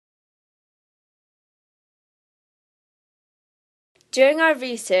During our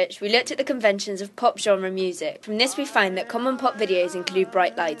research, we looked at the conventions of pop genre music. From this we find that common pop videos include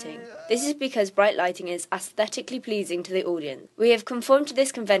bright lighting. This is because bright lighting is aesthetically pleasing to the audience. We have conformed to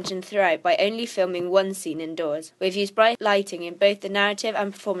this convention throughout by only filming one scene indoors. We have used bright lighting in both the narrative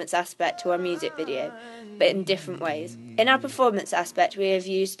and performance aspect to our music video, but in different ways. In our performance aspect, we have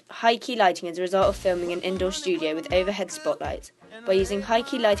used high-key lighting as a result of filming an indoor studio with overhead spotlights. By using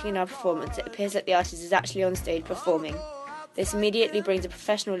high-key lighting in our performance, it appears that the artist is actually on stage performing. This immediately brings a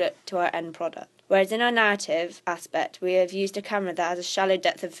professional look to our end product. Whereas in our narrative aspect, we have used a camera that has a shallow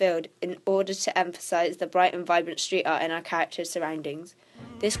depth of field in order to emphasise the bright and vibrant street art in our characters' surroundings.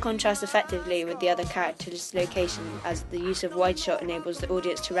 This contrasts effectively with the other characters' location, as the use of wide shot enables the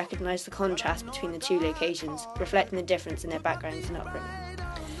audience to recognise the contrast between the two locations, reflecting the difference in their backgrounds and upbringing.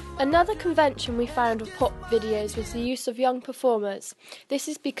 Another convention we found of pop videos was the use of young performers. This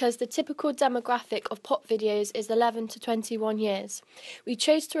is because the typical demographic of pop videos is 11 to 21 years. We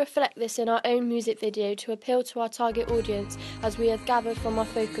chose to reflect this in our own music video to appeal to our target audience, as we have gathered from our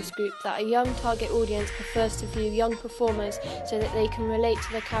focus group that a young target audience prefers to view young performers so that they can relate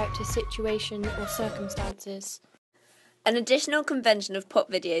to the character's situation or circumstances. An additional convention of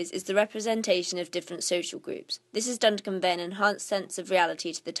pop videos is the representation of different social groups. This is done to convey an enhanced sense of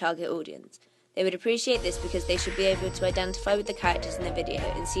reality to the target audience. They would appreciate this because they should be able to identify with the characters in the video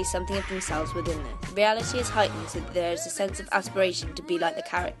and see something of themselves within this. Reality is heightened so that there is a sense of aspiration to be like the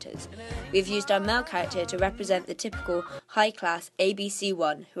characters. We have used our male character to represent the typical high-class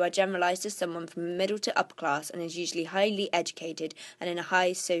ABC1, who are generalised as someone from middle to upper class and is usually highly educated and in a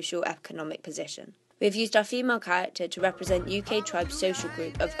high socio-economic position. We have used our female character to represent UK tribe's social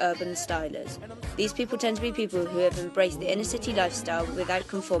group of urban stylers. These people tend to be people who have embraced the inner city lifestyle without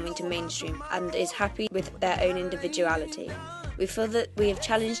conforming to mainstream and is happy with their own individuality. We feel that we have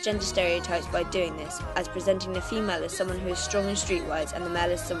challenged gender stereotypes by doing this, as presenting the female as someone who is strong and streetwise and the male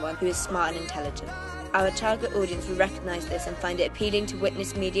as someone who is smart and intelligent. Our target audience will recognise this and find it appealing to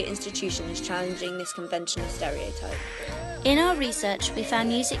witness media institutions challenging this conventional stereotype. In our research, we found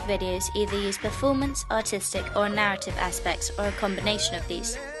music videos either use performance, artistic or narrative aspects or a combination of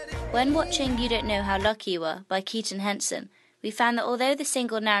these. When watching You Don't Know How Lucky You Are by Keaton Henson, we found that although the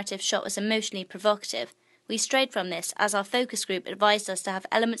single narrative shot was emotionally provocative, we strayed from this as our focus group advised us to have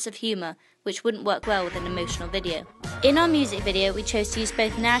elements of humour which wouldn't work well with an emotional video. In our music video, we chose to use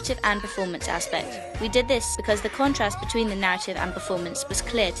both narrative and performance aspect. We did this because the contrast between the narrative and performance was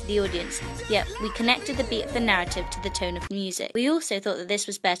clear to the audience, yet we connected the beat of the narrative to the tone of the music. We also thought that this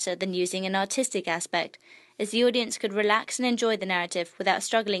was better than using an artistic aspect, as the audience could relax and enjoy the narrative without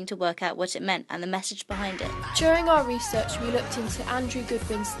struggling to work out what it meant and the message behind it. During our research, we looked into Andrew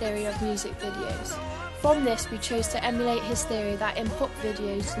Goodwin's theory of music videos. From this, we chose to emulate his theory that in pop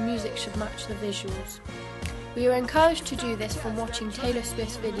videos, the music should match the visuals. We were encouraged to do this from watching Taylor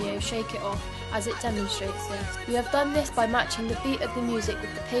Swift's video Shake It Off, as it demonstrates this. We have done this by matching the beat of the music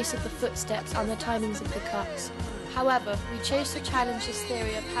with the pace of the footsteps and the timings of the cuts. However, we chose to challenge this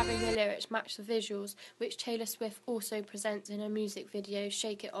theory of having the lyrics match the visuals, which Taylor Swift also presents in her music video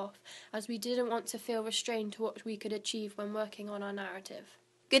Shake It Off, as we didn't want to feel restrained to what we could achieve when working on our narrative.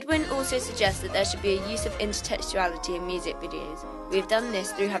 Goodwin also suggests that there should be a use of intertextuality in music videos. We have done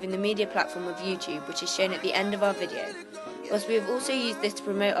this through having the media platform of YouTube, which is shown at the end of our video. Whilst we have also used this to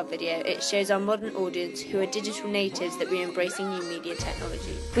promote our video, it shows our modern audience, who are digital natives, that we are embracing new media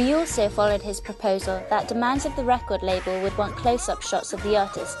technology. We also followed his proposal that demands of the record label would want close-up shots of the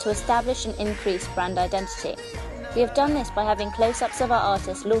artist to establish and increase brand identity. We have done this by having close-ups of our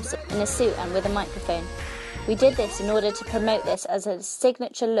artist Lawson in a suit and with a microphone. We did this in order to promote this as a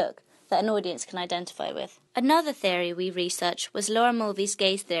signature look that an audience can identify with. Another theory we researched was Laura Mulvey's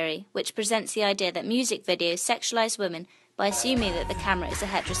gaze theory, which presents the idea that music videos sexualise women by assuming that the camera is a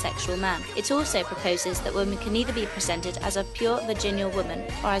heterosexual man. It also proposes that women can either be presented as a pure virginal woman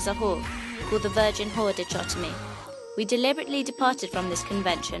or as a whore, called the virgin-whore dichotomy. We deliberately departed from this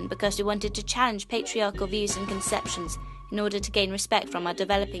convention because we wanted to challenge patriarchal views and conceptions in order to gain respect from our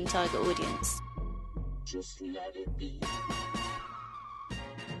developing target audience. Just let it be.